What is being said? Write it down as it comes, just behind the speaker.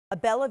A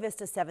Bella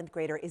Vista 7th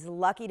grader is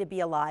lucky to be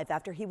alive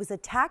after he was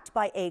attacked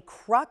by a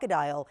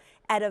crocodile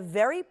at a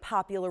very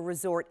popular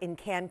resort in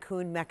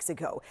Cancun,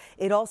 Mexico.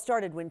 It all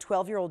started when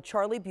 12-year-old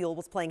Charlie Buhl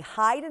was playing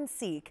hide and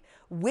seek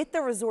with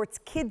the resort's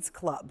kids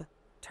club.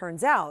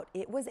 Turns out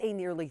it was a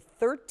nearly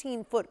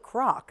 13-foot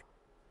croc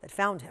that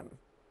found him.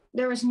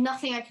 There was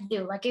nothing I could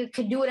do. Like, it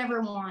could do whatever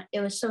it wanted. It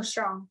was so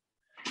strong.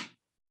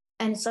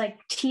 And it's like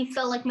teeth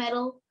felt like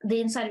metal.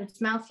 The inside of its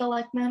mouth felt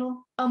like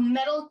metal. A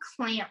metal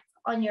clamp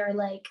on your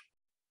leg.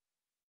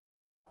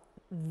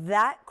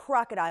 That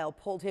crocodile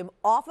pulled him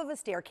off of a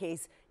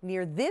staircase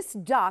near this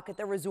dock at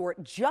the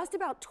resort, just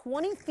about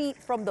 20 feet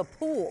from the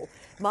pool.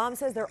 Mom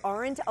says there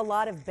aren't a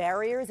lot of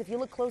barriers. If you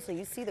look closely,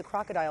 you see the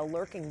crocodile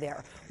lurking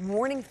there,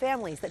 warning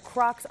families that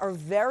crocs are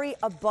very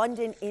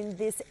abundant in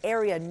this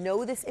area.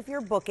 Know this if you're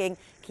booking.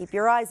 Keep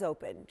your eyes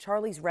open.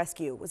 Charlie's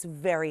rescue was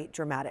very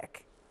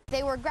dramatic.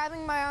 They were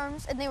grabbing my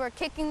arms and they were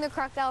kicking the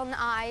crocodile in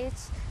the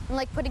eyes and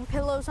like putting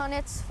pillows on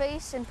its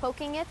face and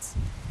poking it.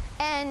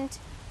 And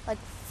like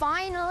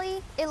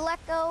finally it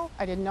let go.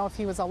 I didn't know if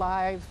he was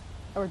alive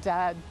or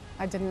dead.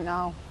 I didn't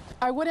know.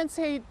 I wouldn't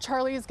say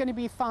Charlie is going to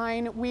be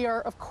fine. We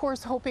are of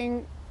course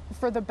hoping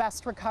for the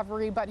best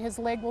recovery, but his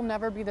leg will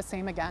never be the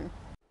same again.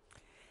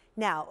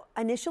 Now,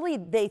 initially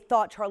they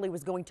thought Charlie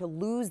was going to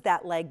lose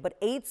that leg, but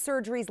 8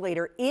 surgeries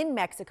later in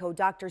Mexico,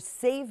 doctors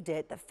saved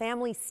it. The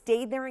family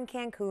stayed there in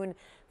Cancun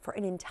for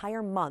an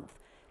entire month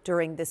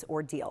during this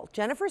ordeal.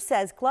 Jennifer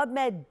says Club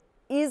Med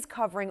is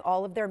covering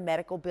all of their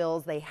medical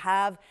bills. They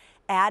have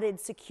added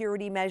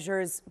security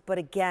measures, but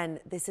again,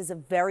 this is a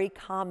very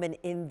common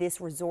in this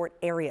resort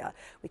area.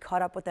 We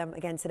caught up with them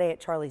again today at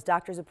Charlie's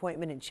doctor's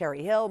appointment in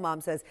Cherry Hill. Mom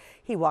says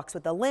he walks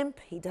with a limp.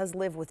 He does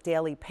live with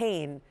daily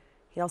pain.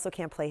 He also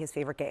can't play his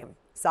favorite game,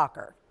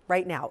 soccer,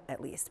 right now at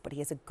least, but he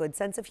has a good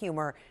sense of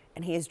humor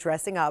and he is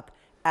dressing up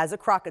as a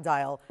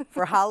crocodile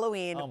for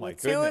Halloween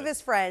with 2 of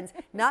his friends,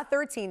 not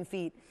 13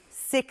 feet,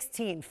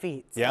 16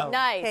 feet. So yeah,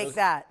 nice. Take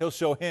that. He'll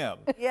show him.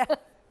 Yeah.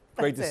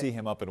 Great to see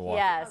him up and walking.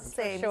 Yes,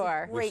 for Same.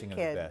 sure. Great Wishing him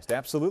kid. the best.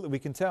 Absolutely, we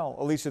can tell.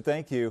 Alicia,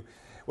 thank you.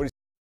 What do you